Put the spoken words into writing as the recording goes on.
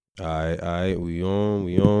All right, we on.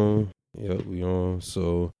 Yep, we on.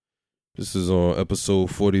 So this is on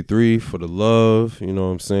episode 43 for the love. You know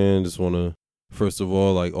what I'm saying? Just want to, first of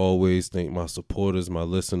all, like always, thank my supporters, my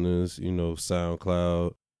listeners,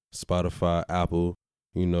 SoundCloud, Spotify, Apple,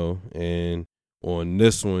 and on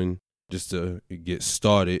this one, just to get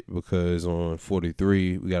started, because on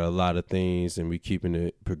 43, we got a lot of things and we keeping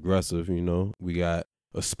it progressive, We got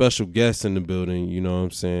a special guest in the building, you know what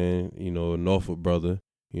I'm saying? A Norfolk brother.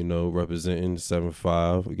 Representing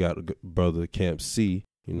 7-5. We got a brother Camp C.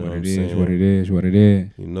 What it is.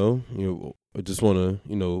 I just want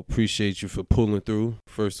to, appreciate you for pulling through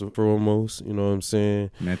first and foremost. You know what I'm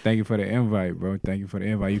saying? Man, thank you for the invite, bro. Thank you for the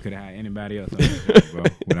invite. You could have had anybody else on this, bro,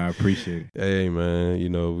 but I appreciate it. Hey, man,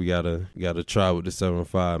 we gotta try with the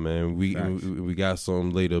 7-5, man. We got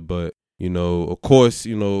some later, but of course,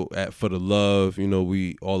 for the love,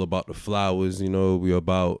 we all about the flowers, we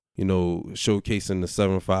about, showcasing the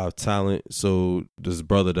 7-5 talent. So this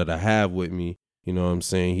brother that I have with me, you know what I'm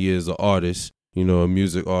saying, he is an artist, a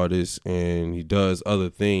music artist, and he does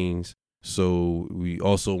other things. So we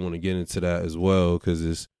also want to get into that as well, because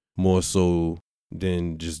it's more so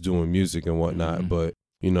than just doing music and whatnot. Mm-hmm. But,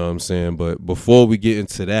 you know what I'm saying? But before we get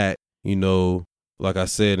into that, like I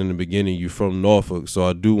said in the beginning, you're from Norfolk, so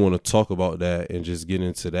I do want to talk about that and just get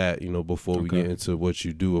into that, before we get into what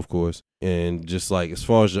you do, of course. And just like as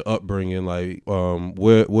far as your upbringing, like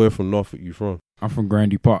where from Norfolk you from? I'm from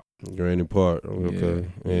Grandy Park. Grandy Park, okay.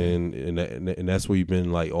 Yeah. And that's where you've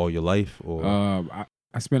been like all your life, or?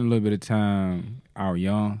 I spent a little bit of time out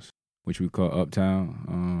Youngs, which we call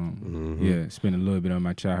Uptown. Yeah, spent a little bit of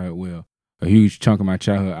my childhood. Well, a huge chunk of my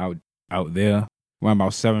childhood out there. When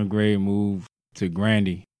about 7th grade, moved to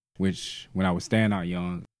Grandy, which when I was staying out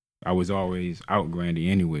young, I was always out Grandy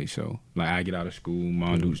anyway. So like I get out of school,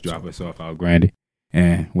 Mom Dukes drop us off out Grandy.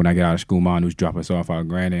 And when I get out of school, Mom Dukes drop us off out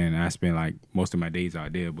Grandy, and I spend like most of my days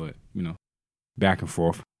out there, but back and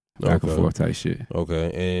forth type shit.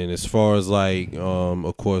 Okay. And as far as like,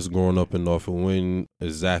 of course, growing up in Norfolk, when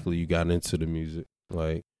exactly you got into the music?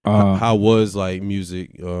 Like how was like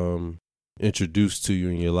music introduced to you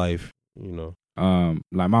in your life,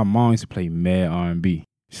 Like my mom used to play mad R&B,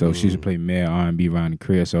 so she used to play mad R&B around the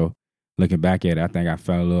crib. So looking back at it, I think I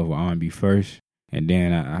fell in love with R&B first, and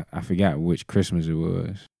then I forgot which Christmas it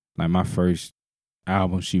was. Like my first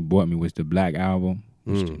album she bought me was the Black album,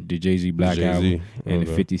 the Jay-Z Black album, and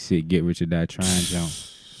the 50 Cent Get Rich or Die Trying jump.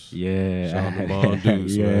 Yeah, I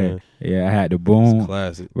had the boom, it's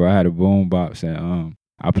classic, bro. I had the boom box, and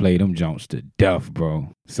I played them jumps to death,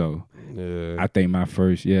 bro. So. Yeah. I think my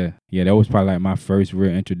first, that was probably like my first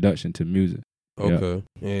real introduction to music. Okay.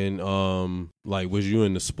 Yep. And like, was you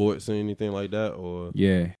into sports or anything like that, or?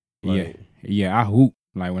 Yeah, I hoop.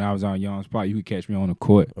 Like when I was on Young Spot, you could catch me on the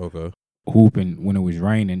court. Okay. Hooping when it was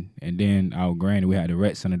raining, and then out Grandy we had the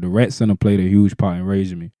Rec Center. The Rec Center played a huge part in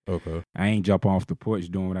raising me. Okay. I ain't jump off the porch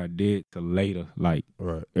doing what I did till later, like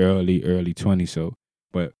early 20s. So,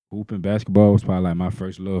 but hooping basketball was probably like my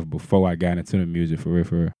first love before I got into the music for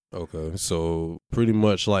real. Okay, so pretty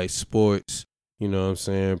much like sports, you know what I'm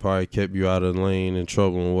saying, probably kept you out of the lane and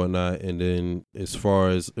trouble and whatnot. And then as far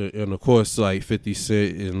as, and of course, like 50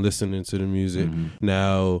 Cent and listening to the music. Mm-hmm.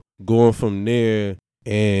 Now, going from there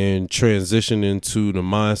and transitioning to the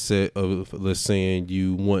mindset of, let's say,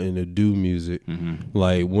 you wanting to do music,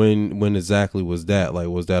 like when exactly was that? Like,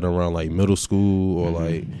 was that around like middle school or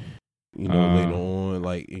like, later on,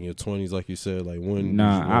 like in your 20s, like you said, like when?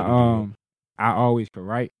 Nah, I always could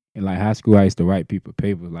write. In like high school, I used to write people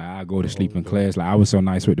papers. Like I go to sleep in class. Like I was so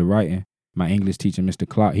nice with the writing. My English teacher, Mr.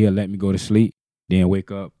 Clark, he'll let me go to sleep, then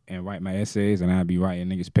wake up and write my essays, and I'd be writing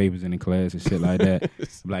niggas papers in the class and shit like that.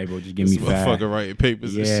 Like, bro, just give me 5. Motherfucker writing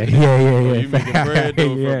papers. Yeah. You making bread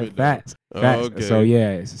though from it. Facts.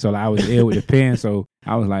 Okay. So like, I was ill with the pen. So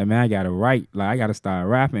I was like, man, I gotta write. Like I gotta start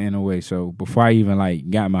rapping in a way. So before I even like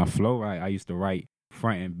got my flow right, I used to write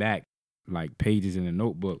front and back like pages in a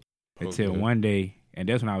notebook until one day. And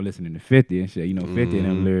that's when I was listening to 50 and shit. 50 and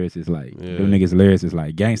them lyrics is like, them niggas' lyrics is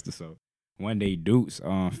like gangster. So one day Dukes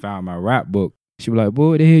found my rap book. She was like,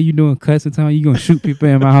 boy, what the hell you doing cussing time? You gonna shoot people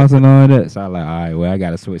in my house and all that? So I was like, all right, well, I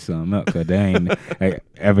gotta switch something up because they ain't, like,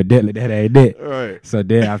 evidently that ain't it. Right. So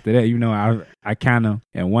then after that, I kind of,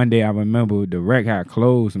 and one day I remember the rec had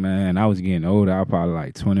closed, man. I was getting older. I was probably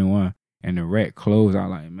like 21. And the rec closed. I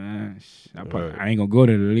was like, man, I ain't gonna go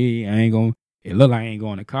to the league. It looked like I ain't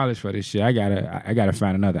going to college for this shit. I gotta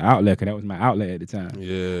find another outlet, because that was my outlet at the time.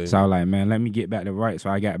 Yeah. So I was like, man, let me get back to write.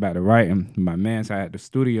 So I got back to writing. My man, so I had the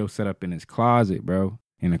studio set up in his closet, bro.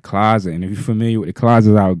 In the closet. And if you're familiar with the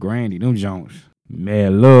closets out Grandy, them Jones,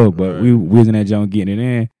 mad love. But we was in that joint getting it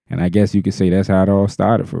in. I guess you could say that's how it all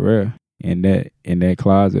started for real. In that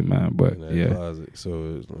closet, man. But closet.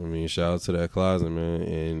 So I mean, shout out to that closet, man.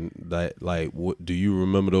 And that, like, what do you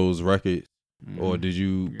remember those records, or did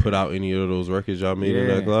you put out any of those records y'all made in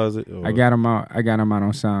that closet? Or? I got them out. I got them out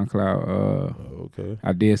on SoundCloud. Okay.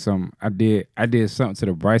 I did something to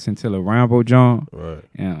the Bryson Tiller Rambo John. Right.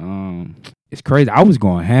 And it's crazy. I was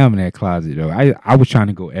going ham in that closet though. I was trying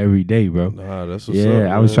to go every day, bro. Nah, that's what's up.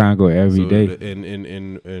 Yeah, I was trying to go every day.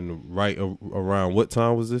 And right around what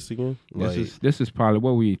time was this again? This is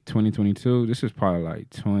probably 2022. This is probably like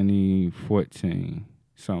 2014,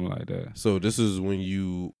 something like that. So this is when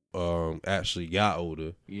you actually got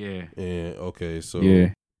older. Yeah. And okay, so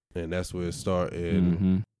and that's where it started.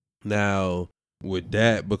 Mm-hmm. Now with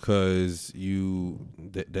that, because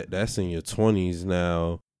that's in your 20s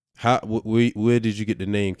now. Where did you get the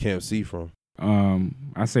name Camp C from?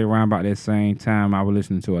 I say around about that same time, I was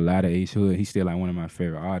listening to a lot of Ace Hood. He's still like one of my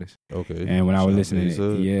favorite artists. Okay. And when I was listening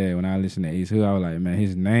to Ace Hood, I was like, man,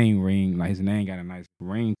 his name got a nice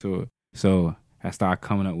ring to it. So I started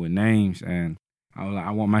coming up with names, and I was like,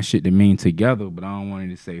 I want my shit to mean together, but I don't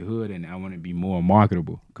want it to say hood, and I want it to be more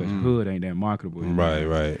marketable, because hood ain't that marketable.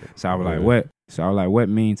 Right. So I was like, what? So I was like, what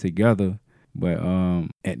mean together? But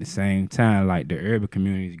at the same time, like, the urban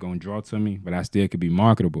community is gonna draw to me, but I still could be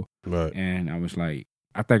marketable. Right. And I was like,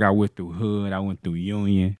 I think I went through Hood, I went through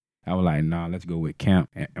Union. I was like, nah, let's go with Camp.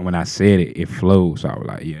 And when I said it, it flowed. So I was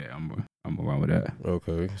like, yeah, I'm around with that.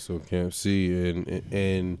 Okay, so Camp C,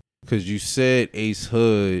 and because you said Ace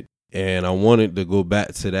Hood, and I wanted to go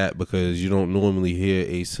back to that because you don't normally hear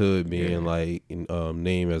Ace Hood being like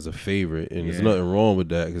named as a favorite, and there's nothing wrong with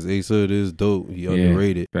that because Ace Hood is dope. He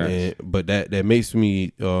underrated, but that makes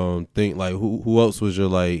me think like who else was your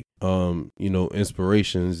like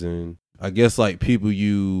inspirations, and I guess like people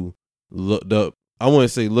you looked up. I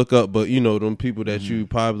wouldn't say look up, but them people that you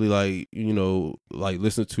probably like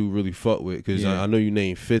listen to, really fuck with, because I know you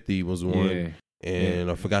named 50 was one. Yeah. And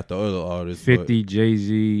I forgot the other artists. 50,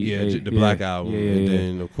 Jay-Z. The Black Album. And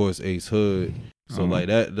then, of course, Ace Hood. So,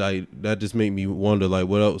 that just made me wonder, like,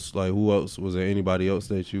 what else? Like, who else? Was there anybody else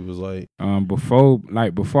that you was like? Before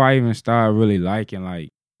I even started really liking, like,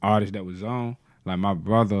 artists that was on, like my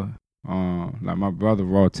brother,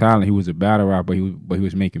 Raw Talent, he was a battle rapper, but he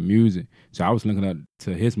was making music. So I was looking up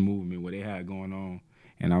to his movement, what they had going on.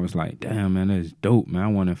 And I was like, damn, man, that's dope, man. I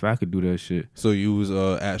wonder if I could do that shit. So you was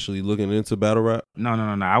actually looking into battle rap? No.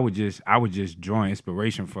 I would just drawing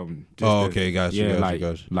inspiration from. Gotcha.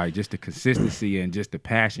 Like just the consistency and just the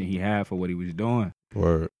passion he had for what he was doing.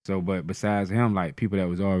 Word. So, but besides him, like people that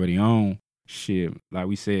was already on shit, like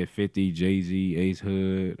we said, 50, Jay-Z, Ace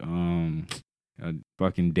Hood,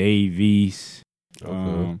 fucking Dave East.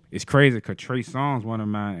 Okay. It's crazy because Trey Songz one of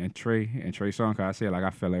mine, and Trey Songz, cause I said like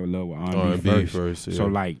I fell in love with R&B first. Yeah. So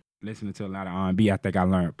like listening to a lot of R&B, I think I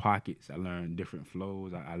learned pockets, I learned different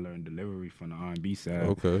flows, I learned delivery from the R&B side.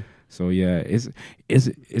 Okay. So yeah, it's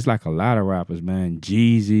like a lot of rappers, man.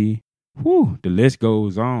 Jeezy, the list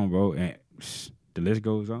goes on, bro, and the list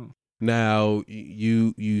goes on. Now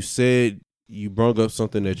you said you brought up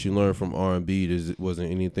something that you learned from R&B.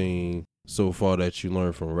 Wasn't anything so far that you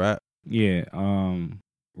learned from rap? Yeah,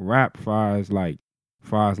 rap far as like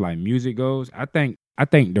music goes, I think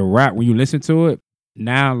the rap, when you listen to it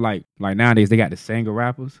now, like nowadays they got the singer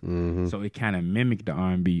rappers, so it kind of mimicked the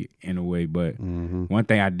R&B in a way. But one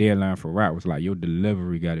thing I did learn from rap was like your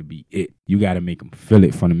delivery got to be it. You got to make them feel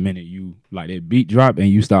it from the minute you like that beat drop and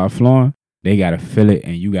you start flowing. They got to feel it,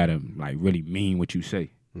 and you got to like really mean what you say.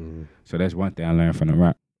 So that's one thing I learned from the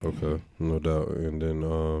rap. Okay, no doubt. And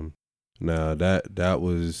then now that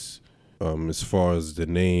was. As far as the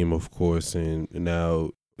name, of course, and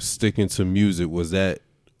now sticking to music, was that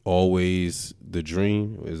always the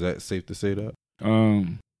dream? Is that safe to say that?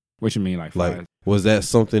 What you mean, like was that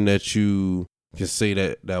something that you can say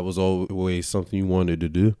that was always something you wanted to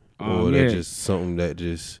do, or that just something that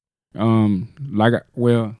just was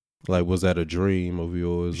that a dream of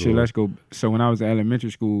yours? Sure, let's go. So when I was in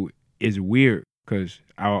elementary school, it's weird. Because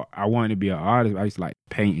I wanted to be an artist. I used to like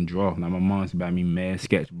paint and draw. Like my mom used to buy me mad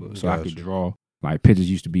sketchbooks so I could draw. Like pictures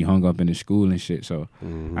used to be hung up in the school and shit. So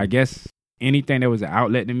I guess anything that was an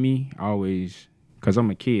outlet to me, always, because I'm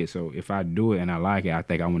a kid. So if I do it and I like it, I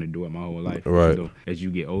think I want to do it my whole life. Right. So as you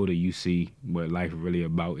get older, you see what life is really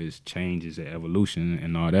about is changes and evolution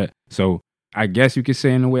and all that. So I guess you could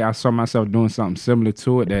say in a way I saw myself doing something similar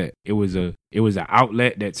to it, that it was an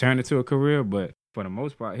outlet that turned into a career, but for the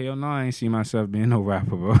most part, hell no, I ain't see myself being no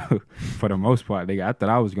rapper, bro. For the most part, nigga, I thought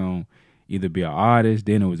I was going to either be an artist,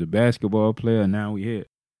 then it was a basketball player, and now we here.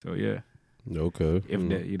 So, yeah. Okay. If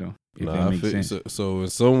that, If that makes sense. So in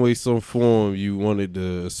some way, some form, you wanted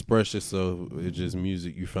to express yourself. It's just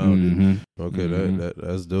music you found it. Okay,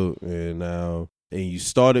 that's dope. And you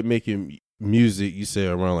started making music. You said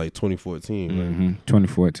around like 2014, right?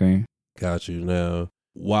 2014. Got you. Now,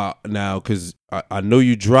 because I know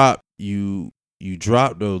you dropped your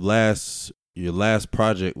last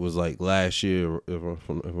project was like last year, if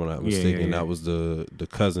I'm not mistaken. Yeah. That was the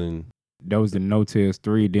cousin. That was the No Tears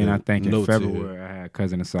 3. Then I think in No February I had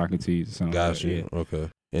Cousin of Socrates or something. Got you. Yeah. Okay.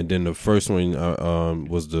 And then the first one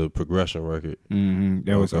was the Progression record.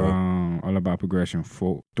 That was All About Progression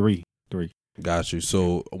 3. Got you.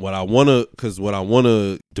 So what I wanna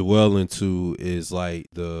dwell into is like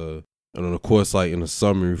and of course like in the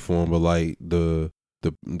summary form, but like the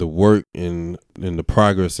work and the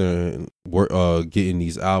progress and work getting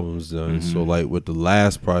these albums done. So like with the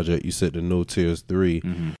last project, you said the No Tears 3,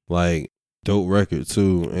 like dope record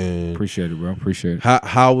too. And appreciate it, bro. Appreciate it.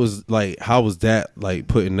 How was that like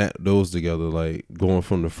putting those together, like going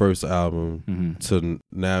from the first album to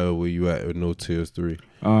now where you at with No Tears 3?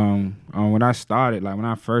 When I started, like when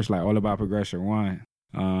I first like All About Progression 1,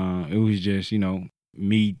 it was just,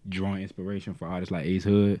 me drawing inspiration for artists like Ace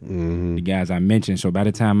Hood, the guys I mentioned. So by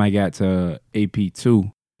the time I got to AP2,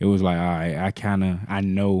 it was like, all right, I kind of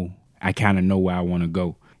know where I want to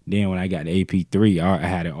go. Then when I got to AP3, I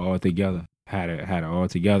had it all together. Had it all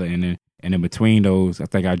together, and then in between those, I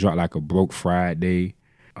think I dropped like a Broke Friday,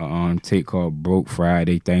 tape called Broke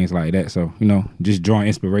Friday, things like that. So just drawing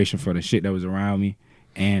inspiration for the shit that was around me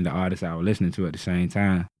and the artists I was listening to at the same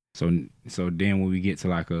time. So then when we get to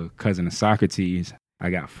like a Cousin of Socrates, I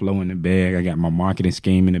got flow in the bag. I got my marketing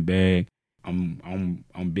scheme in the bag. I'm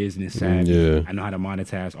business savvy. Yeah. I know how to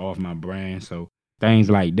monetize off my brand. So things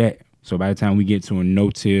like that. So by the time we get to a No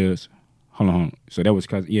Tears, hold on. So that was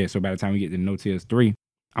so by the time we get to No Tears 3,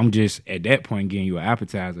 I'm just at that point getting you an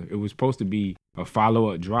appetizer. It was supposed to be a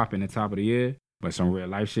follow-up drop in the top of the year, but some real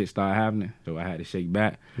life shit started happening. So I had to shake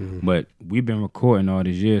back. But we've been recording all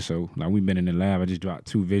this year. So like we've been in the lab. I just dropped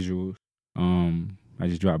 2 visuals. I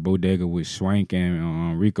just dropped Bodega with Swank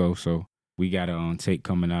and Rico. So we got a tape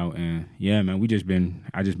coming out. And yeah, man,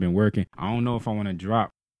 I just been working. I don't know if I want to drop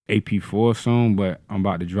AP4 soon, but I'm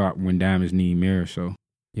about to drop When Diamonds Need Mirrors. So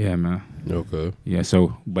yeah, man. Okay. Yeah.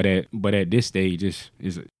 So, but at this stage, is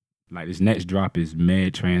like this next drop is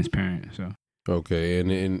mad transparent. So. Okay,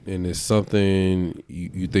 and it's something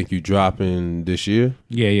you think you dropping this year?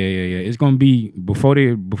 Yeah. It's gonna be before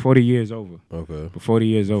the year's over. Okay. Before the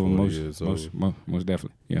year's over, most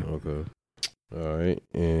definitely. Yeah. Okay. All right,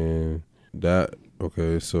 and that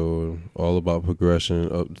so All About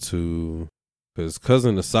Progression up to, because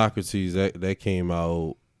Cousin of Socrates that came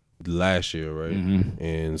out last year, right?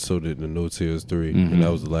 And so did the No Tears 3, and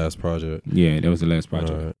that was the last project. Yeah, that was the last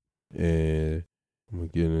project. All right. And I'm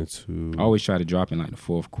getting into. I always try to drop in like the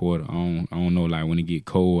fourth quarter. I don't know, like when it get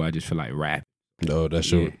cold, I just feel like rap. Oh, that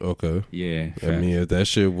shit. Yeah. Okay. Yeah. I mean, if that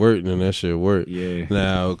shit worked, then that shit worked. Yeah.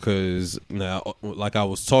 Now, like I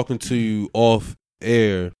was talking to you off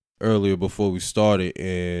air earlier before we started,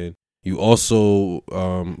 and you also,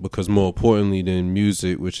 because more importantly than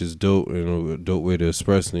music, which is dope and a dope way to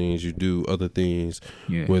express things, you do other things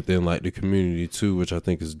within like the community too, which I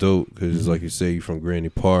think is dope because, like you say, you from Granny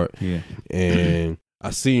Park. Yeah. And I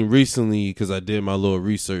seen recently, because I did my little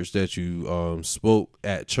research, that you spoke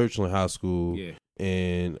at Churchland High School. Yeah.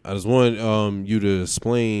 And I just wanted you to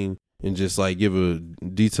explain and just like give a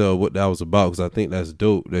detail what that was about, because I think that's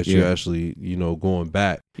dope that you're actually, going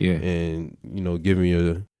back and, giving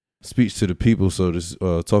your speech to the people. So just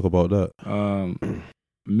talk about that.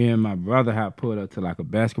 Me and my brother had pulled up to like a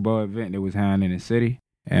basketball event that was happening in the city,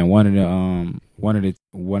 and one of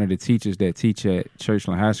the teachers that teach at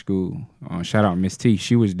Churchland High School, shout out Miss T,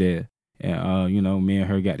 she was there, and me and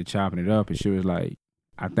her got to chopping it up, and she was like,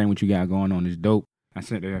 I think what you got going on is dope. I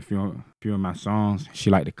sent her a few of my songs. She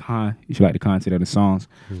liked the content of the songs.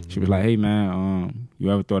 She was like, hey man, you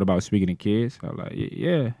ever thought about speaking to kids? I was like,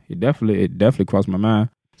 yeah, it definitely crossed my mind.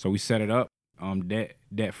 So we set it up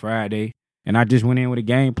that Friday, and I just went in with a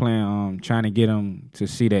game plan, trying to get them to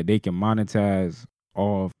see that they can monetize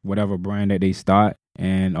off whatever brand that they start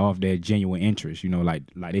and off their genuine interest. Like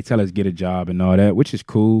they tell us get a job and all that, which is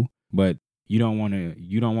cool, but you don't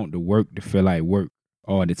want the work to feel like work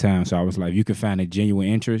all the time. So I was like, you can find a genuine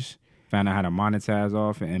interest, find out how to monetize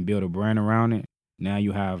off it, and build a brand around it. Now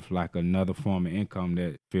you have like another form of income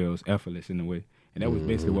that feels effortless in a way. And that was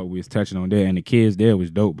basically what we was touching on there. And the kids there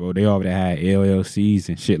was dope, bro. They already had LLCs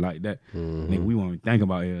and shit like that. Nigga, we weren't even thinking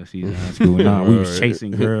about LLCs in high school. Nah, we was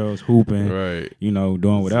chasing girls, hooping, you know,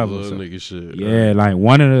 doing whatever. So, nigga shit. Yeah, like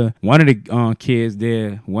one of the kids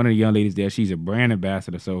there, one of the young ladies there, she's a brand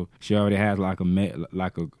ambassador, so she already has like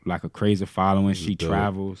a crazy following. She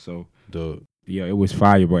travels, so dope. Yeah, it was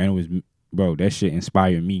fire, bro. And it was, bro, that shit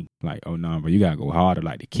inspired me. Like, oh no, bro, you gotta go harder.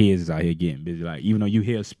 Like the kids is out here getting busy. Like even though you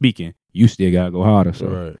here speaking, you still gotta go harder.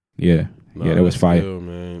 So yeah, that was fire,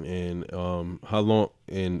 man. And how long?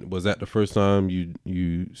 And was that the first time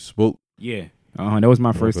you spoke? Yeah, that was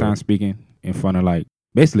my first time speaking in front of like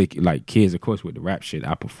basically like kids. Of course, with the rap shit,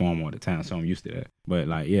 I perform all the time, so I'm used to that. But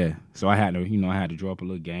like, yeah, so I had to draw up a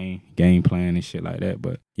little game plan and shit like that.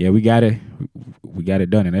 But yeah, we got it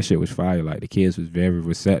done, and that shit was fire. Like the kids was very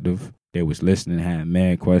receptive. They was listening, had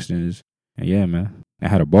mad questions, and yeah, man, I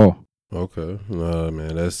had a ball. Okay, nah,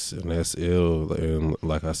 man, that's ill. And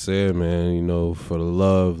like I said, man, you know, for the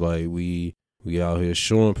love, like we out here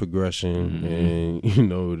showing progression, and you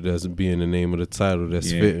know, that's being the name of the title.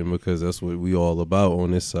 That's fitting because that's what we all about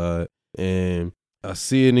on this side. And I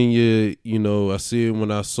see it in your, you know, I see it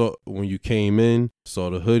when you came in, saw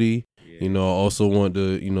the hoodie. You know, I also want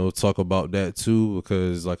to, you know, talk about that too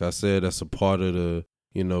because, like I said, that's a part of the,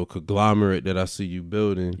 you know, conglomerate that I see you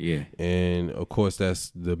building. Yeah. And of course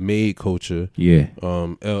that's the Made Culture. Yeah.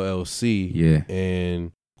 LLC. Yeah.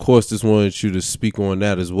 And of course just wanted you to speak on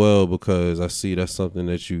that as well because I see that's something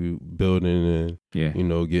that you building and you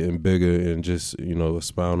know, getting bigger and just, you know,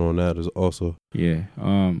 expound on that as also. Yeah.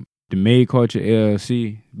 The Made Culture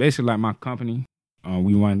LLC, basically like my company.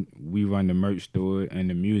 We run the merch store and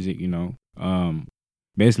the music, you know.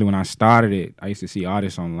 Basically, when I started it, I used to see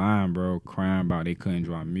artists online, bro, crying about they couldn't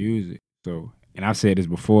drop music. So, and I've said this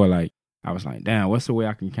before, like, I was like, damn, what's the way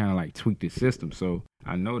I can kind of like tweak the system? So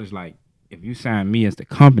I noticed, like, if you sign me as the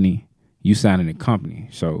company, you signing the company.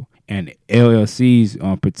 So, and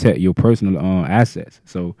LLCs protect your personal assets.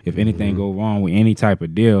 So if anything go wrong with any type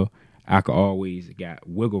of deal, I could always got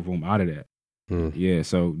wiggle room out of that. Yeah,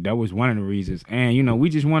 so that was one of the reasons. And, you know, we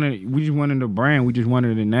just wanted the brand. We just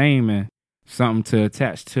wanted the name and something to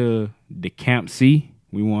attach to the Camp C.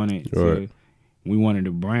 We wanted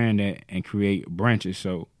to brand that and create branches.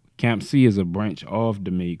 So Camp C is a branch of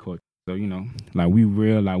the Made Culture. So, you know, like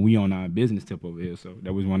we on our business tip over here. So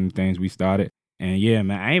that was one of the things we started. And yeah,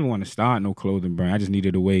 man, I didn't even want to start no clothing brand. I just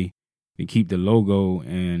needed a way to keep the logo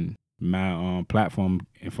and my platform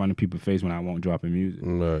in front of people's face when I won't drop in music.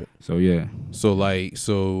 Right. So yeah.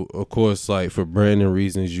 So of course, like for branding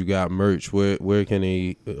reasons, you got merch. Where can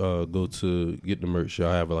they go to get the merch?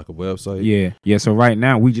 Y'all have like a website? Yeah. So right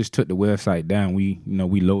now we just took the website down. We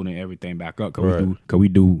loading everything back up because we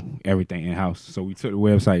do everything in house. So we took the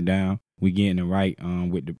website down. We getting it right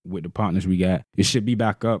with the partners we got. It should be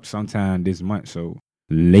back up sometime this month. So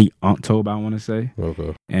late October, I want to say.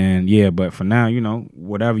 Okay. And yeah, but for now, you know,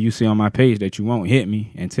 whatever you see on my page that you won't hit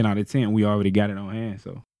me, and 10 out of 10, we already got it on hand.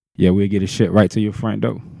 So yeah, we'll get a shit right to your front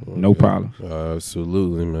door. Okay. No problem.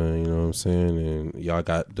 Absolutely, man. You know what I'm saying? And y'all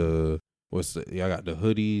got the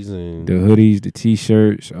hoodies and the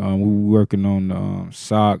t-shirts. We working on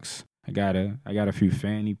socks. I got a few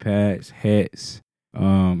fanny packs, hats.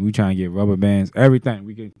 We trying to get rubber bands, everything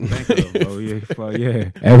we can think of, bro.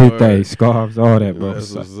 Everything, right. Scarves, all that, bro.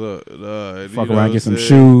 That's what's up. Fuck around, get some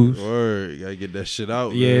shoes. Word, gotta get that shit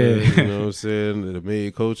out. Yeah, man. You know what I'm saying? The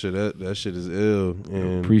Made Culture, that shit is ill.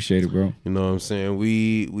 And appreciate it, bro. You know what I'm saying?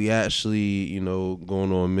 We actually, you know,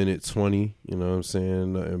 going on minute 20. You know what I'm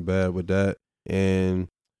saying? Nothing bad with that, and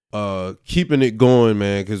keeping it going,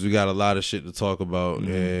 man, because we got a lot of shit to talk about,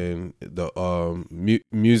 and the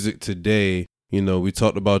music today. You know, we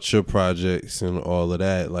talked about your projects and all of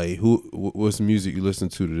that. Like, what's music you listen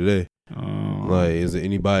to today? Like, is there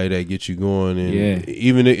anybody that gets you going? And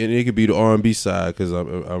even it could be the R&B side because I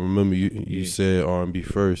remember you said R&B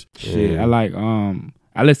first. Shit, I like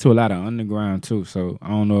I listen to a lot of underground too. So I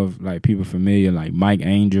don't know if like people familiar like Mike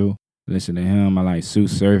Angel. Listen to him. I like Sue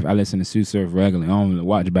Surf. I listen to Sue Surf regularly. I don't really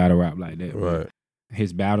watch battle rap like that. Right.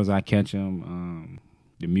 His battles, I catch him.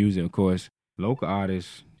 The music, of course. Local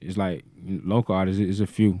artists. It's like local artists is a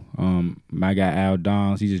few. My guy Al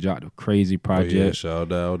Doms, he just dropped a crazy project. Oh, yeah,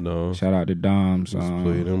 shout out Al Doms. Shout out to Doms.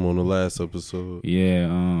 Played him on the last episode.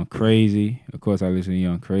 Yeah, Crazy. Of course, I listen to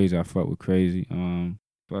Young Crazy. I fuck with Crazy.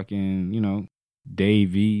 Fucking, you know,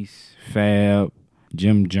 Dave East, Fab,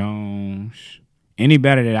 Jim Jones.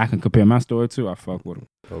 Anybody that I can compare my story to, I fuck with him.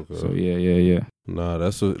 Okay. So yeah. Nah,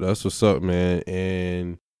 that's what's up, man.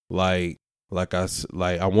 And like, like I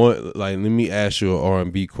want, like, let me ask you an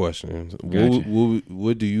R&B question. Gotcha.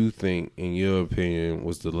 What do you think, in your opinion,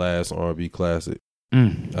 was the last R&B classic?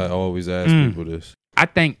 I always ask people this. I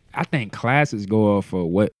think classics go off for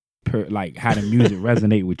what like how the music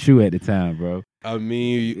resonate with you at the time, bro. I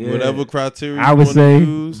mean, whatever criteria I would say,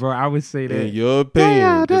 use, bro. I would say that. In your opinion,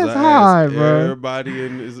 yeah, that's I hard, bro. Everybody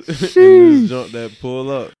in this junk that pull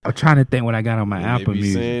up. I'm trying to think what I got on my Apple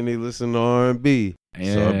Music. They be saying they listen to R&B.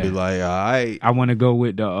 Yeah. So I'd be like, all right. I want to go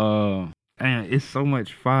with the man, it's so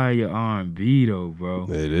much fire R&B though, bro.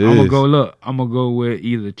 It is. I'm gonna go with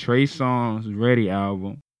either Trey Songz's Ready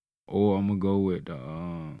album, or I'm gonna go with the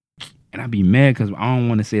and I be mad because I don't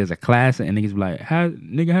want to say it's a classic, and niggas be like, how's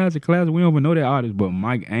a classic? We don't even know that artist, but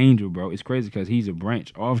Mike Angel, bro, it's crazy because he's a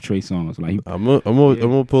branch of Trey Songz. Like, I'm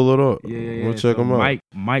gonna pull it up. Yeah. I'm gonna check him out.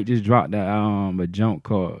 Mike just dropped that a junk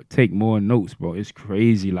called Take More Notes, bro. It's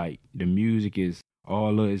crazy. Like, the music is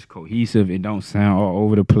all of it's cohesive. It don't sound all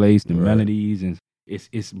over the place. The melodies, and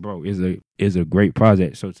it's a great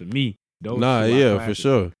project. So to me, for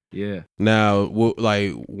sure. Yeah. Now,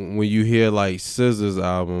 like, when you hear like SZA's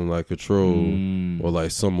album, like Control, or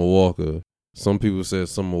like Summer Walker, some people said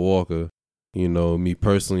Summer Walker. You know, me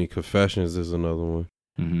personally, Confessions is another one.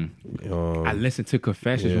 Mm-hmm. I listen to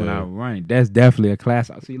Confessions when I run. That's definitely a class.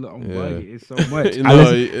 I see, look, I'm bugging. It's so much.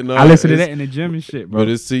 I listen to that in the gym and shit, bro. But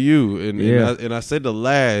it's to you, and I said the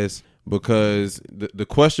last because the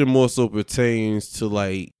question more so pertains to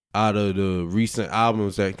like out of the recent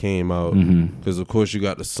albums that came out, because of course you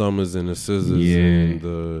got the Summers and the SZAs and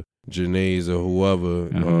the Janaes or whoever.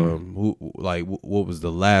 What was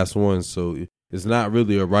the last one? So it's not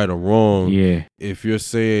really a right or wrong. Yeah. If you're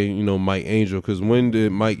saying, you know, Mike Angel, because when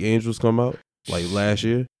did Mike Angels come out? Like last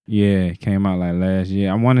year? Yeah, it came out like last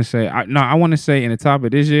year. I want to say in the top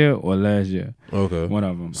of this year or last year. Okay. One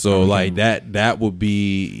of them. So like that would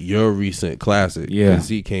be your recent classic. Yeah. Because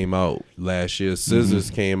he came out last year. SZA's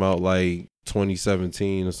came out like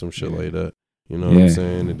 2017 or some shit like that. You know what I'm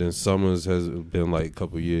saying? And then Summers has been like a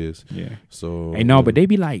couple years. Yeah. So. Hey, no, but they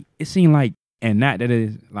be like, it seemed like, and not that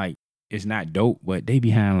it's like, it's not dope, but they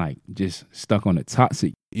behind like just stuck on the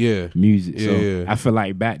toxic music. So I feel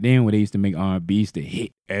like back then when they used to make R&Bs to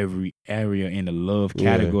hit every area in the love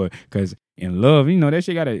category, because in love, you know, that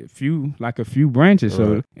shit got a few branches.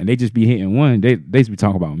 So and they just be hitting one. They used to be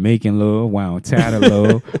talking about making love, why I'm tired of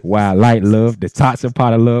love, why I like love, the toxic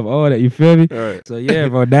part of love, all that. You feel me? Right. So yeah,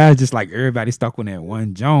 bro, now it's just like everybody stuck on that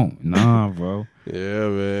one joint. Nah, bro. Yeah,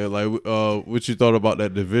 man. Like, what you thought about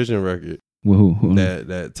that Division record? Who?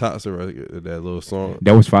 That toxic record, that little song.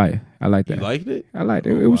 That was fire. I like that. You liked it? I liked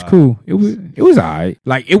it. It was cool. It was alright.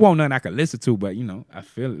 Like, it wasn't nothing I could listen to, but you know, I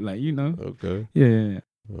feel it. Like, you know. Okay. Yeah.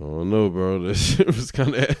 I don't know, bro. That shit was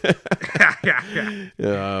kind of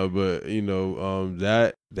but you know,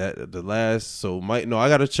 that the last. So I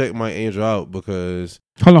gotta check my Angel out because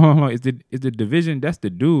hold on. Is the Division? That's the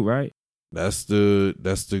dude, right? That's the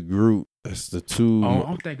group. That's the two. Oh,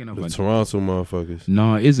 I'm thinking of the Toronto motherfuckers.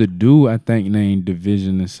 No, it's a dude I think named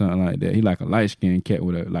Division or something like that. He like a light skinned cat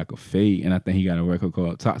with a fade, and I think he got a record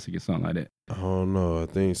called Toxic or something like that. I don't know. I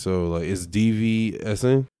think so. Like, it's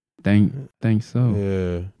DVSN. Think so.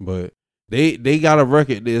 Yeah, but they got a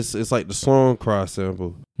record. It's like the song Cry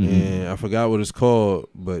sample, and I forgot what it's called,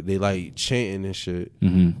 but they like chanting and shit,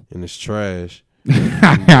 and it's trash.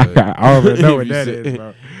 I already know what that is,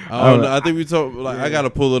 bro. I don't know. I think we talk like I gotta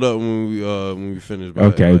pull it up when we finish.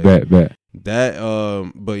 Okay, like, bet.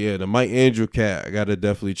 That but yeah, the Mike Angel cat, I gotta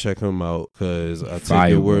definitely check him out because I Fire,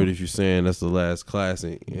 take your word bro. if you're saying that's the last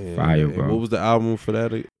classic. And, Fire, bro. And what was the album for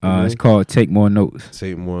that? It's called Take More Notes.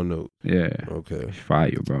 Take More Notes. Yeah. Okay.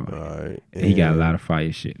 Fire, bro. All right. And he got a lot of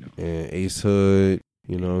fire shit though. And Ace Hood,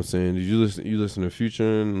 you know what I'm saying? Did you listen to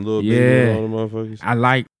Future and Lil Baby and all the motherfuckers? I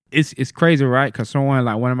like. It's crazy, right? Because one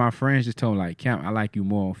of my friends just told me, like, Camp, I like you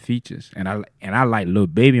more on features, and I like Lil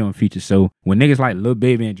Baby on features. So when niggas like Lil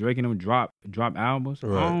Baby and Drake and them drop albums, I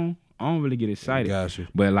don't really get excited. Gotcha.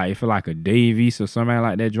 But like if like a Dave East or somebody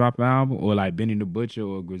like that drop an album, or like Benny the Butcher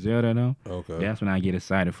or Griselda, them, that's when I get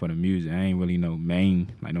excited for the music. I ain't really no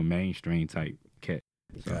mainstream type cat.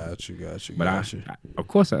 So. Gotcha. But I of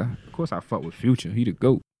course I fuck with Future. He the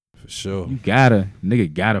GOAT. For sure.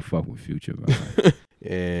 Nigga gotta fuck with Future, bro.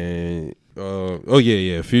 And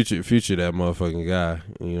Future that motherfucking guy.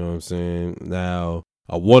 You know what I'm saying? Now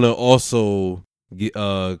I wanna also get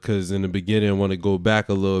cause in the beginning I wanna go back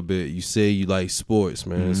a little bit. You say you like sports,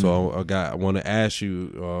 man. So I wanna ask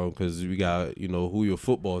you, cause we got, you know, who your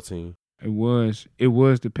football team? It was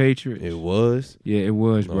the Patriots. It was? Yeah, it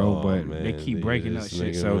was, bro. Oh, but man. they keep breaking up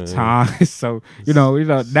shit. Nigga, So man. time, so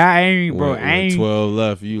that ain't, bro. I ain't 12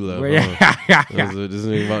 left, you left. bro, Huh? That's what this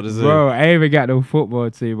nigga about to say. bro, I ain't even got no football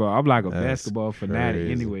team, bro. I'm like a That's basketball fanatic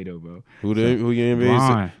crazy. anyway, though, bro. Who you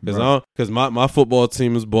NBA? Because my football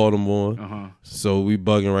team is Baltimore. So we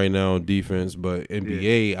bugging right now on defense, but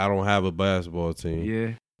NBA, I don't have a basketball team.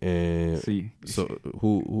 Yeah. And see, so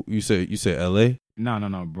who you said LA?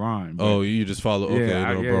 No, Bron. Oh, you just follow? Okay,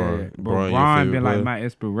 Bron. Yeah. Bron been like my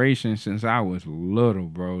inspiration since I was little,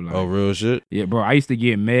 bro. Like, oh, real shit? Yeah, bro. I used to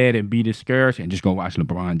get mad and be discouraged and just go watch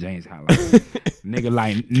LeBron James highlights.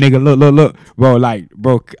 nigga, look, bro. Like,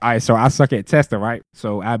 bro. All right, so I suck at testing, right?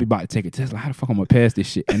 So I be about to take a test. Like, how the fuck I'm gonna pass this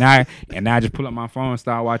shit? And I just pull up my phone and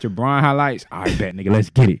start watching Bron highlights. All right, bet, nigga, let's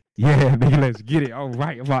get it. Yeah, nigga, let's get it. All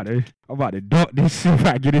right, I'm about to dunk this shit.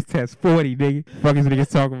 I get this test 40, nigga. Fuck is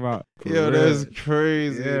niggas talking about? Yo, that's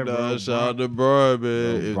crazy. Yeah, bro, shout out to Bron,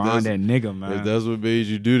 man. Bron, that nigga, man. If that's what made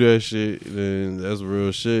you do that shit, then that's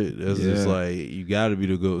real shit. That's just like, you gotta be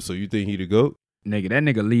the GOAT. So you think he the GOAT? Nigga, that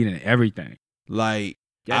nigga leading everything. Like,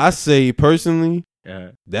 I say personally,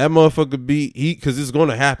 that motherfucker because it's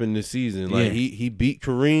gonna happen this season. Like, he beat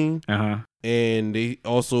Kareem. And they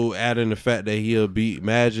also add in the fact that he'll beat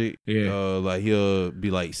Magic. Yeah. Like he'll be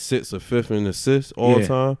like 6th or 5th in assists all the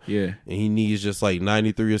time. Yeah. And he needs just like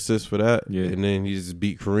 93 assists for that. Yeah. And then he just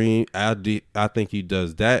beat Kareem. I think he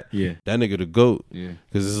does that. Yeah. That nigga the GOAT. Yeah.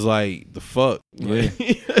 Because it's like, the fuck. Yeah.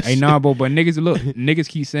 Hey, nah, but niggas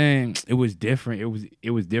keep saying it was different. It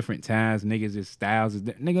was different times. Niggas' styles is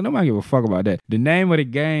nigga, nobody give a fuck about that. The name of the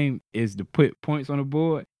game is to put points on the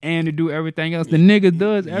board and to do everything else. The nigga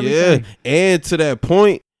does everything. Yeah. And to that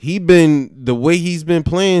point, the way he's been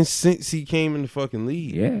playing since he came in the fucking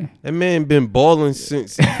league. Yeah. That man been balling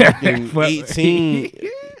since fucking 18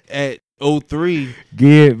 at 03.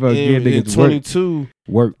 Give niggas 22.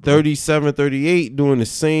 Work 37, 38 doing the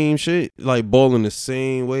same shit, like balling the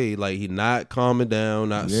same way. Like he not calming down,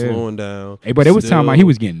 not slowing down. Hey, but it was time about he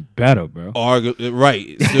was getting better, bro.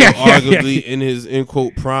 Right. Still arguably in his end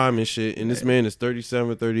quote prime and shit. And this man is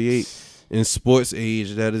 37, 38. In sports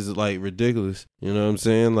age, that is like ridiculous. You know what I'm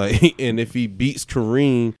saying? Like, and if he beats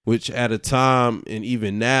Kareem, which at a time and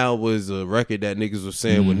even now was a record that niggas were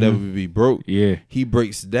saying would never be broke. Yeah, he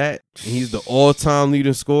breaks that. And he's the all-time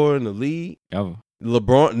leading scorer in the league. Ever.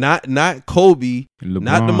 LeBron, not Kobe,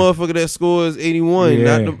 not the motherfucker that scores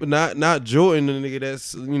 81, not Jordan, the nigga that's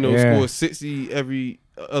scores 60 every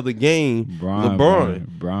other game.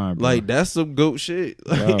 LeBron. Like, that's some GOAT shit.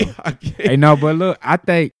 Like, hey, no, but look, I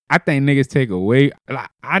think niggas take away.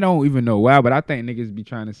 Like, I don't even know why, but I think niggas be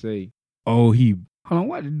trying to say, oh, hold on,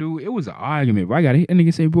 what to do? It was an argument, bro. I got a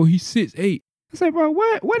nigga say, bro, he's 6'8". I say, bro,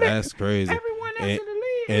 what? That's crazy. Everyone else in the league.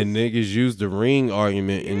 And niggas use the ring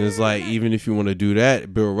argument, and it's like, even if you want to do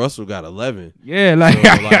that, Bill Russell got 11. Yeah, like,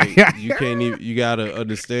 so, like you can't even. You gotta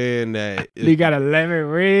understand that he got 11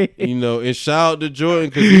 rings. And shout out to Jordan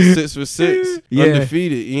because he's 6 for 6,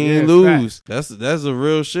 undefeated. He ain't lose. Right. That's a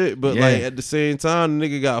real shit. But like at the same time, the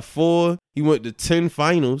nigga got 4. He went to 10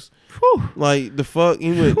 finals. Whew. Like the fuck,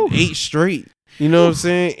 he went 8 straight. You know what I'm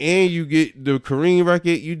saying? And you get the Kareem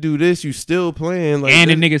record. You do this, you still playing. Like, and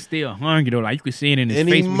the nigga still hungry though. Like, you can see it in his face.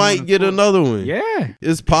 And he might get another one. Yeah,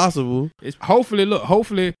 it's possible. It's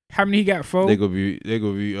hopefully. How many he got? 4? They gonna be.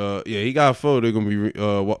 He got 4. They gonna be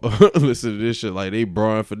listen to this shit like they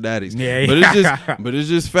Bron fanatics. Yeah, but it's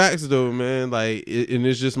just facts though, man. Like, and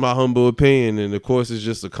it's just my humble opinion. And of course, it's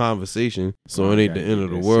just a conversation, so it ain't the end of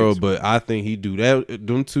the world. But I think he do that.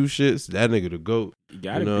 Them 2 shits. That nigga the GOAT. You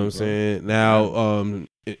know what I'm saying? Now,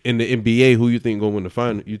 in the NBA, who you think gonna win the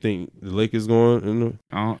final? You think the Lakers going?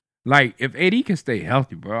 Like, if AD can stay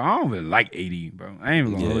healthy, bro, I don't really like AD, bro. I ain't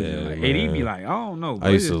even gonna hold you. Like, AD be like, I don't know,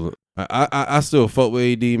 bro. I still fuck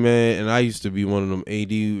with AD, man, and I used to be one of them AD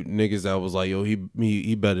niggas that was like, yo, he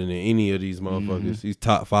better than any of these motherfuckers. He's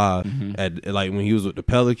top 5 at like when he was with the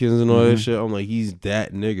Pelicans and all that shit. I'm like, he's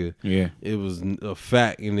that nigga. Yeah, it was a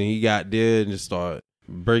fact, and then he got there and just started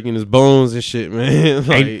breaking his bones and shit, man.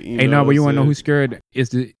 Like, but you want to know who's scared? It's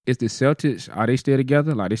the Celtics. Are they still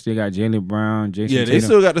together? Like, they still got Jaylen Brown, Jason Tatum. They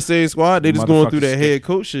still got the same squad. They just going through that head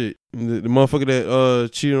coach shit. The motherfucker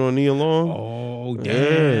that cheated on Nia Long. Oh, damn.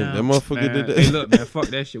 Yeah, that motherfucker did that. Hey, look, man, fuck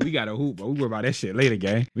that shit. We got to hoop, but we worry about that shit later,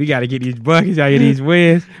 gang. We got to get these buckets out of these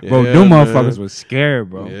wins. Bro, them motherfuckers was scared,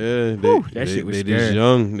 bro. Yeah, that shit was scary. They just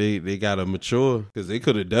young. They got to mature because they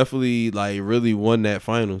could have definitely, like, really won that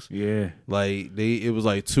finals. Yeah. Like, it was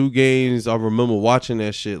like 2 games. I remember watching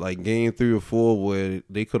that shit, like game 3 or 4, where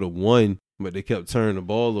they could have won. but they kept turning the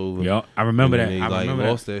ball over. Yep, I remember that. They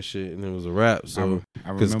lost that shit, and it was a wrap. So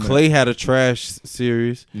because Clay had a trash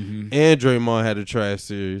series, and Draymond had a trash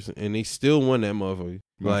series, and they still won that motherfucker.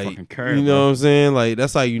 Like, Curry, you know what I'm saying? Like,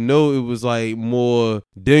 that's how you know it was like more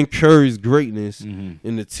than Curry's greatness in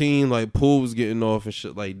the team. Like, Poole was getting off and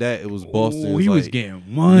shit like that. It was Boston. He was getting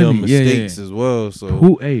money. Mistakes as well.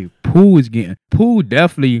 So Poole was getting. Poole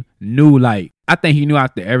definitely knew. Like, I think he knew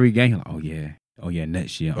after every game. Like, oh yeah,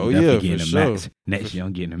 next year I'm definitely getting a max. Next year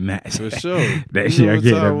I'm getting a max. For sure. Next year I'm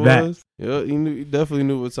getting a max. Yeah, he definitely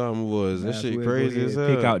knew what time it was. That shit crazy as hell.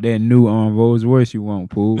 Pick out that new Rolls Royce you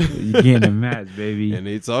want, Poole. You getting a max, baby. And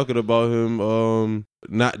they talking about him,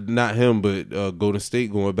 not him, but Golden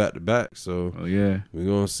State going back to back. So we're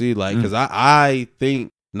gonna see. Like, because I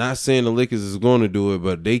think. Not saying the Lakers is going to do it,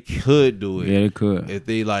 but they could do it. Yeah, they could. If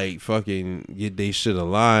they, like, fucking get their shit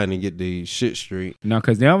aligned and get their shit straight. No,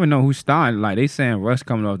 because they don't know who's starting. Like, they saying Russ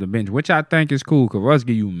coming off the bench, which I think is cool, because Russ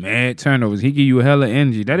give you mad turnovers. He give you a hella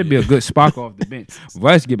energy. That'd be a good spark off the bench.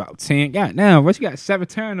 Russ get about 10. Goddamn, Russ, you got 7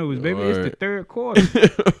 turnovers, baby. Right. It's the third quarter.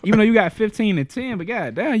 Even though you got 15 and 10, but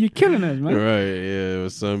goddamn, you're killing us, man. Right, yeah.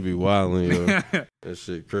 Son be wilding, yo. That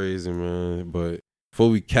shit crazy, man. But before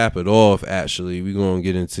we cap it off, actually, we're going to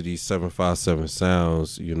get into these 757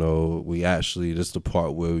 sounds. You know, this is the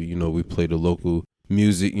part where, you know, we play the local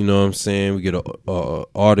music, you know what I'm saying? We get a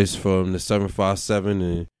artist from the 757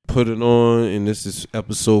 and put it on, and this is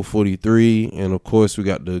episode 43. And, of course, we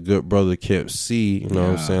got the good brother Camp C, you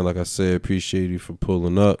know what I'm saying? Like I said, appreciate you for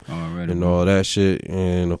pulling up and all that shit.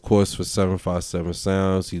 And, of course, for 757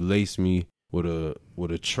 sounds, he laced me with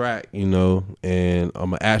a track, you know, and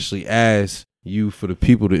I'm going to actually ask you for the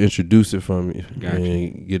people to introduce it from me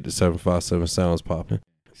and get the 757 sounds popping.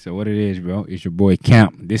 So what it is, bro, it's your boy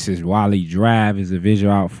Camp. This is Wally Drive. Is a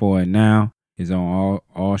visual out for it now. It's on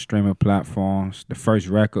all streaming platforms. The first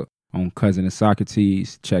record on Cousin of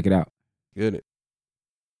Socrates. Check it out. Get it.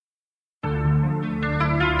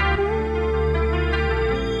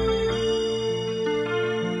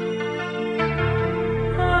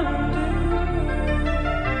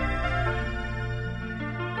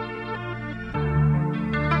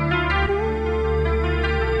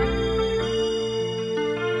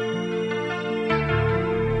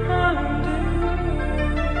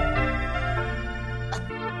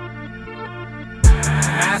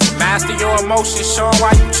 Master your emotions, showing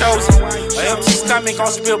why you chosen. An empty stomach gon'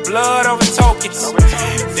 spill blood over tokens.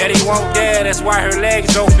 Daddy won't dare, that's why her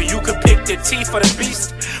legs open. You could pick the teeth for the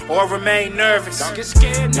beast or remain nervous. Don't get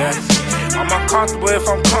scared, I'm uncomfortable if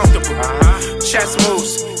I'm comfortable. Chess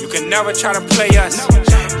moves, you can never try to play us.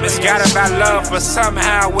 Misguided by love, but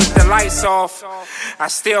somehow with the lights off, I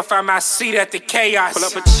still find my seat at the chaos. Pull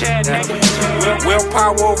up a chair, nigga.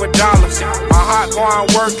 Willpower over dollars. My heart going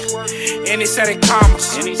work, any set of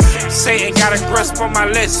commas. Satan got a grasp on my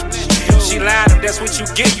lips. She lied, if that's what you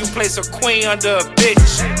get, you place a queen under a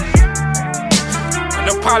bitch.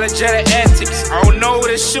 Unapologetic antics. I don't know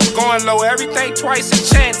this ship going low, everything twice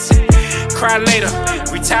a chance. Cry later,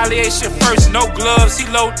 retaliation first. No gloves, he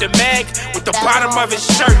load the mag with the bottom of his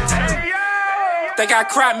shirt. Think I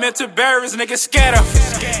cried mental barriers, nigga scared of.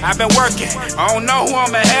 I've been working, I don't know who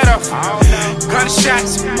I'm ahead of.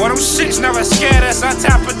 Gunshots, boy, them shits never scared us.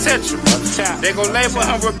 Untapped potential. They gon' label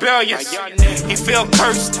him rebellious. He feel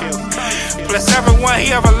cursed. Plus everyone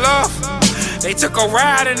he ever loved, they took a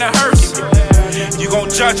ride in the hearse. You gon'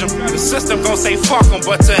 judge him, the system gon' say fuck him,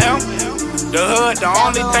 but to him, the hood, the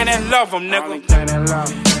only thing that love him, nigga.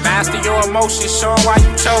 Master your emotions, showing why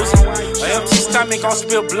you chosen. An empty stomach gon'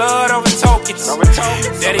 spill blood over tokens.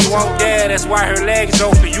 Daddy won't dare, that's why her legs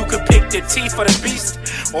open. You could pick the teeth for the beast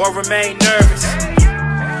or remain nervous.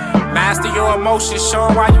 Master your emotions,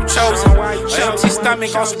 showing why you chosen. An empty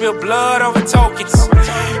stomach gon' spill blood over tokens.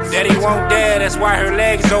 Daddy won't dare, that's why her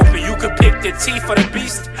legs open. You could pick the teeth for the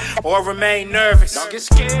beast or remain nervous. Don't get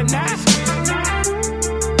scared now.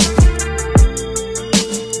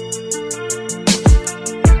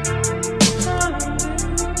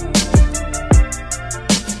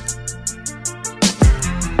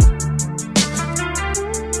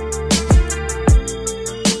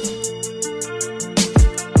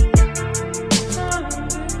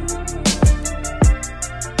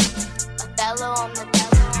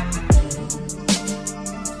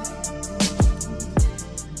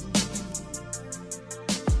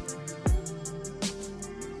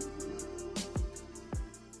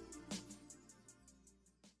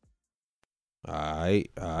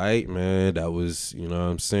 Alright, man. That was, you know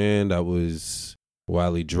what I'm saying? That was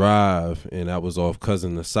Wally Drive, and that was off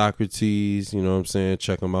Cousin of Socrates, you know what I'm saying?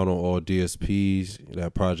 Check them out on all DSPs.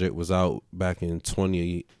 That project was out back in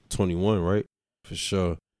 2021, right? For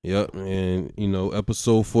sure. Yep, and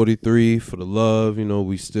episode 43 for the love.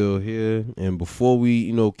 We still here, and before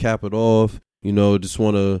we cap it off, just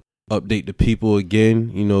want to update the people again.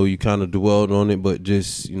 You kind of dwelled on it, but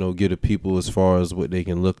just give the people as far as what they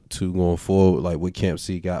can look to going forward, like what Camp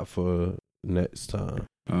C got for next time.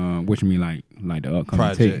 What you mean, like the upcoming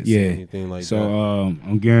projects, yeah, anything like so, that?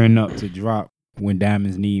 I'm gearing up to drop When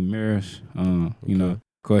Diamonds Need Mirrors. Of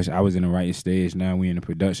course, I was in the writing stage. Now we in the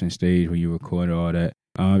production stage where you record all that.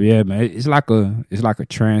 Yeah, man, it's like a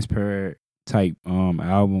transparent type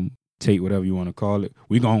album, tape, whatever you want to call it.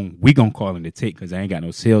 We gon' call it a tape because I ain't got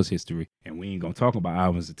no sales history, and we ain't gonna talk about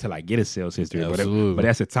albums until I get a sales history. But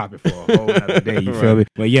that's a topic for a whole other day. You feel me?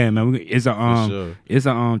 But yeah, man, it's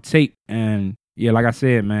a tape, and yeah, like I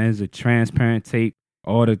said, man, it's a transparent tape.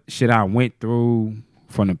 All the shit I went through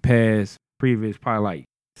from the previous probably like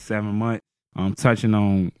 7 months. I'm touching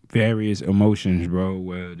on various emotions, bro,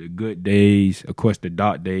 where the good days, of course, the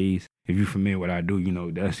dark days. If you're familiar with what I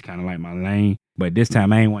do, that's kind of like my lane. But this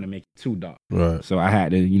time I ain't want to make it too dark. Right. So I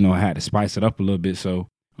had to spice it up a little bit. So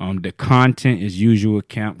the content is usual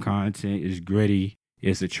camp content. It's gritty.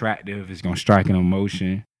 It's attractive. It's going to strike an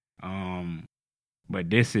emotion. But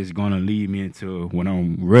this is going to lead me into what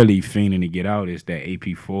I'm really fiending to get out is that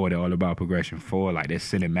AP4, the All About Progression 4, like that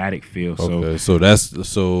cinematic feel. Okay,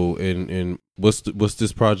 and what's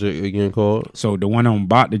this project again called? So the one I'm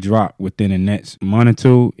about to drop within the next month or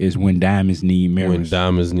two is When Diamonds Need Mirrors. When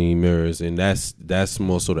Diamonds Need Mirrors, and that's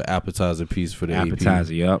more so the appetizer piece for the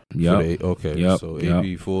appetizer. AP. Yep. Okay. Yep. So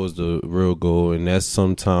AP4 is the real goal, and that's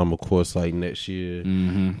sometime, of course, like next year.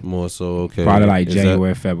 Mm-hmm. More so, okay. Probably like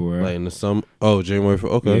January, February. Like in the summer. Oh, January.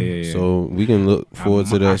 Okay. Yeah. So we can look forward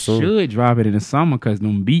to that soon. I should drop it in the summer because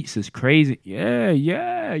them beats is crazy. Yeah.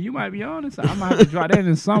 You might be honest. I might have to drop that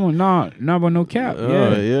in the summer. No cap.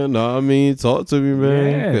 Yeah. No, I mean, talk to me,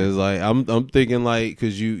 man. Because like I'm thinking like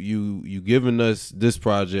because you giving us this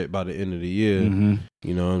project by the end of the year. Mm-hmm.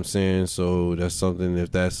 You know what I'm saying? So that's something.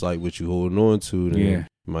 If that's like what you holding on to, then you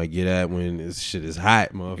might get at when this shit is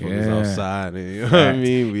hot, motherfuckers outside. And, you know what I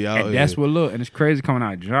mean? We out. And that's what and it's crazy coming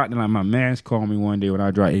out dropped. Like my man's called me one day when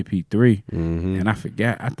I dropped AP3, and I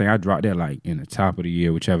forgot. I think I dropped that like in the top of the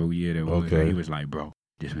year, whichever year that was. Okay. And he was like, bro,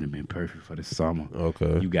 this would have been perfect for the summer.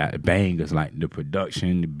 Okay. You got the bangers, like the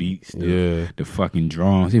production, the beats, the fucking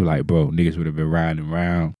drums. He was like, bro, niggas would have been riding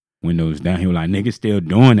around, windows down. He was like, niggas still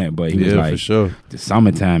doing that, but he was like, for sure. The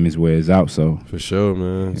summertime is where it's out, so. For sure,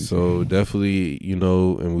 man. So definitely,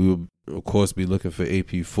 and we will, of course, be looking for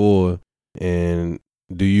AP4. And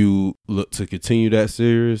do you look to continue that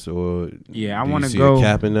series, or I want to go a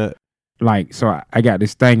cap in that? Like, so I got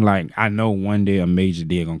this thing, like, I know one day a major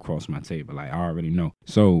deal gonna cross my table. Like, I already know.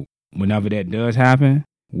 So whenever that does happen,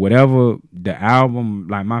 whatever the album,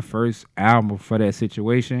 like my first album for that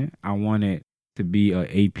situation, I want it to be a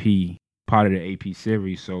AP, part of the AP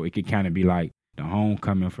series. So it could kind of be like the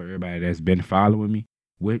homecoming for everybody that's been following me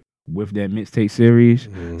with that mixtape series.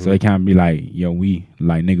 Mm-hmm. So it kind of be like, yo, we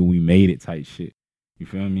made it type shit. You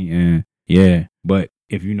feel me? And yeah, but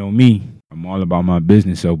if you know me, I'm all about my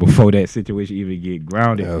business. So before that situation even get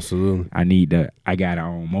grounded, absolutely, I got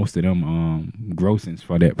most of them grossings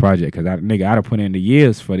for that project because I'd have put in the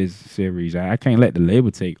years for this series. I can't let the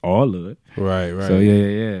label take all of it. Right. So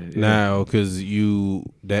yeah. Now, because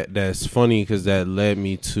that's funny because that led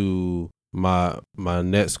me to my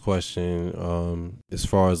next question. As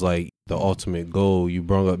far as like the ultimate goal, you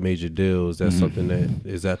brought up major deals. That's something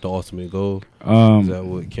is that the ultimate goal? Is that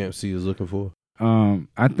what Camp C is looking for?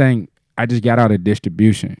 I think I just got out of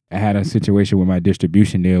distribution. I had a situation with my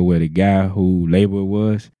distribution deal where the guy who label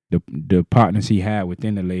was, the partners he had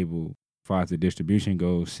within the label, as far as the distribution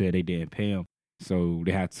goes, said they didn't pay him. So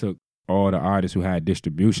they had took all the artists who had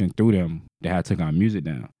distribution through them, they had took our music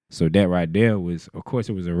down. So that right there was, of course,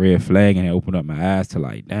 it was a red flag, and it opened up my eyes to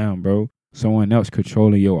like, damn, bro, someone else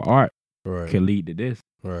controlling your art could lead to this.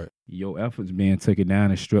 Right. Your efforts being taken down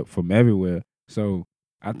and stripped from everywhere. So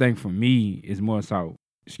I think for me, it's more so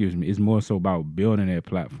about building that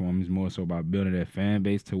platform. It's more so about building that fan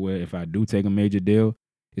base to where if I do take a major deal,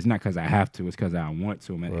 it's not because I have to, it's because I want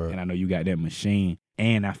to, man. Right. And I know you got that machine.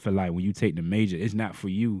 And I feel like when you take the major, it's not for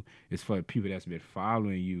you. It's for the people that's been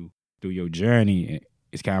following you through your journey. And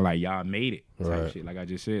it's kind of like y'all made it type shit, like I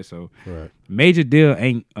just said. So major deal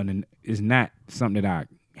is not something that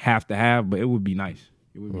I have to have, but it would be nice.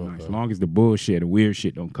 It would be nice. As long as the bullshit, the weird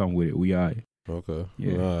shit don't come with it, we are. Okay.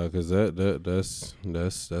 Yeah. Because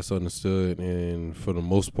that's understood, and for the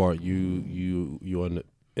most part, you are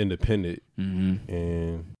independent,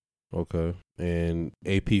 and okay. And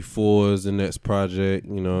AP4 is the next project.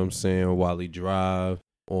 You know what I'm saying? Wally Drive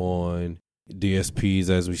on DSPs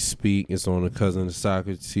as we speak. It's on the Cousin of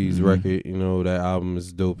Socrates record. You know, that album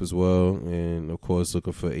is dope as well. And of course,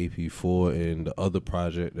 looking for AP4 and the other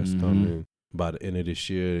project that's coming by the end of this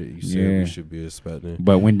year. You said we should be expecting.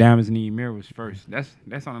 But When Diamonds Need Mirrors first.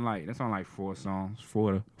 That's on like 4 songs.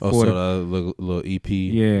 So that little EP.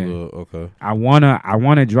 Yeah. Okay. I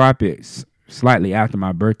wanna drop it slightly after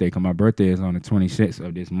my birthday, because my birthday is on the 26th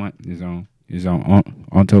of this month. Is on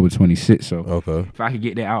October 26th. So if I could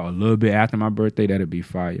get that out a little bit after my birthday, that'd be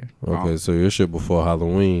fire. Okay, so your shit before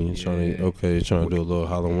Halloween. Trying to do a little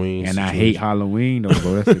Halloween. And I hate Halloween though,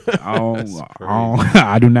 bro.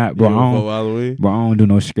 I do not, bro. Halloween? Bro, I don't do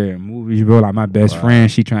no scary movies, bro. Like my best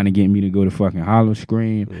friend, she trying to get me to go to fucking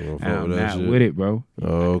Howl-O-Scream. And I'm not with it, bro. Oh,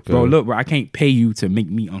 okay. Bro, look, bro, I can't pay you to make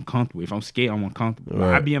me uncomfortable. If I'm scared, I'm uncomfortable.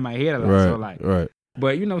 Right. I be in my head a lot, so like. Right.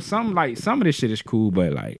 But you know, some of this shit is cool,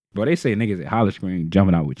 but like, bro, they say niggas at Howl-O-Scream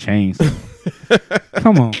jumping out with chains.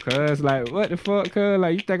 Come on, cuz, like, what the fuck, cuz?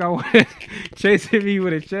 Like, you think I want chasing me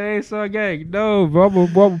with a chainsaw, gang? No, bro,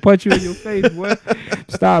 I'm gonna punch you in your face, boy.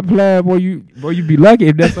 Stop playing, boy. You be lucky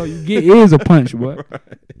if that's all you get is a punch, boy.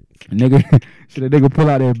 Right. Nigga, should a nigga pull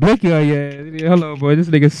out that blicky on your hello, boy, this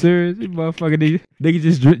nigga serious. This motherfucker nigga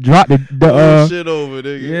just dropped the shit over,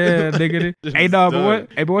 nigga. Yeah, nigga. Hey, dog,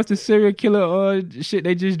 but what's the serial killer shit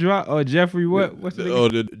they just dropped? Jeffrey, what's the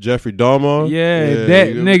nigga? The Jeffrey Dahmer? Yeah,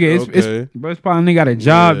 that nigga. It's probably nigga got a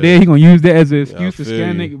job there. He gonna use that as an excuse to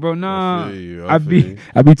scam nigga, bro. Nah, I be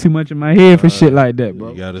too much in my head for shit like that,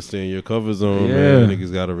 bro. You gotta stay in your comfort zone, man.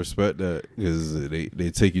 Niggas gotta respect that, because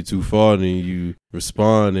they take you too far, and then you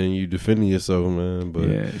respond and you defending yourself, man.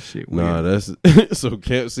 But shit. Nah, that's so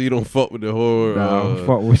Camp C don't fuck with the horror. Nah,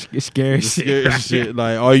 fuck with scary shit. Scary shit.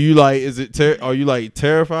 Like, are you like? Are you like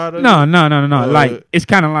terrified of No. Like, it's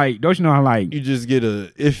kind of like, don't you know how like you just get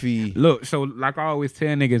a iffy look? So like I always tell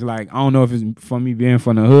niggas, like, I don't know if it's from me being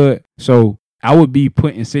from the hood, so I would be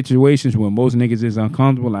put in situations where most niggas is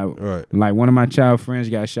uncomfortable. Like, like one of my child friends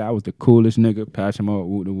got shot. I was the coolest nigga, patch him up,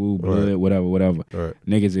 woo the woo, blood, whatever. Right.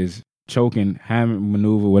 Niggas is choking, having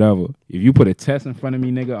maneuver, whatever. If you put a test in front of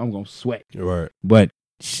me, nigga, I'm gonna sweat. Right. But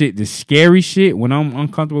shit, the scary shit, when I'm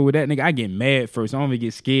uncomfortable with that, nigga, I get mad first. I don't even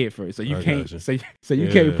get scared first. So you can't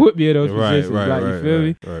can't put me in those positions. Like, you feel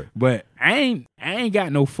me? Right. But I ain't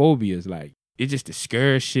got no phobias. Like, it's just the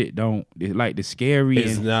scary shit. It's like the scary.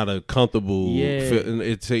 It's not a comfortable.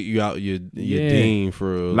 It take you out your ding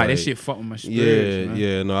for like that shit. Fuck with my spirits.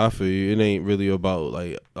 Man. No, I feel you. It ain't really about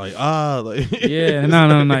like. No.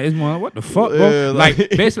 It's more what the fuck, bro. Yeah, like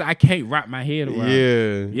basically, I can't wrap my head around.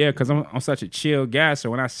 Yeah, because I'm such a chill guy.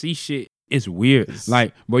 So when I see shit, it's weird.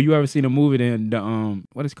 Like, bro, you ever seen a movie the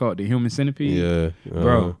what is called, The Human Centipede? Yeah,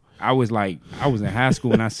 bro. I was in high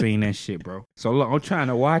school when I seen that shit, bro. So look, I'm trying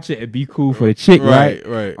to watch it and be cool for the chick, right?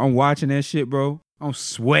 Right. I'm watching that shit, bro. I'm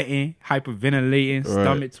sweating, hyperventilating,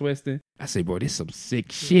 stomach twisting. I say, bro, this some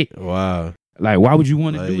sick shit. Wow. Like, why would you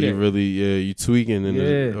want to do that? You really, you tweaking.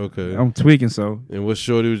 Okay. I'm tweaking, so. And what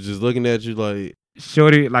shorty was just looking at you like.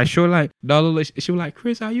 Shorty, Dollar, she was like,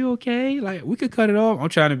 Chris, are you okay? Like, we could cut it off. I'm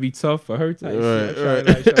trying to be tough for her type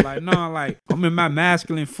shit. Like, no, like, I'm in my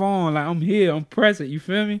masculine form. Like, I'm here, I'm present, you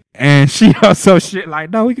feel me? And she also shit like,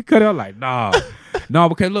 no, we could cut it off. Like, nah. No,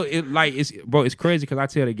 because look, it's crazy, because I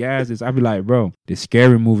tell the guys this, I be like, bro, the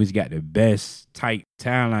scary movies got the best type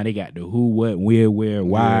timeline. They got the who, what, where,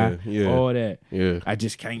 why, all that. Yeah. I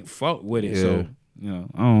just can't fuck with it, so. You know,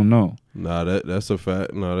 I don't know. Nah, that's a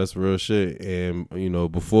fact. No, that's real shit. And you know,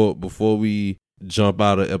 before we jump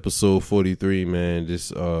out of episode 43, man,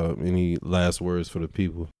 just any last words for the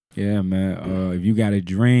people? Yeah, man. If you got a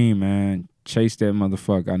dream, man, chase that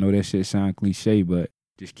motherfucker. I know that shit sound cliche, but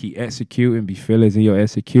just keep executing. Be fearless in your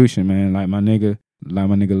execution, man. Like my nigga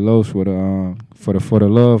Los for the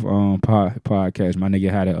Love podcast. My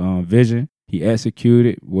nigga had a vision. He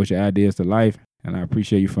executed. What's your ideas to life? And I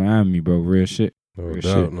appreciate you for having me, bro. Real shit.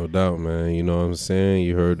 No doubt, man. You know what I'm saying?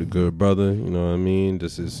 You heard the good brother. You know what I mean?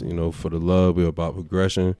 This is, For the Love. We're about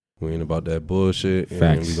progression. We ain't about that bullshit. Facts.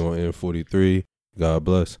 And we going to end 43. God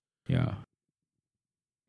bless. Yeah.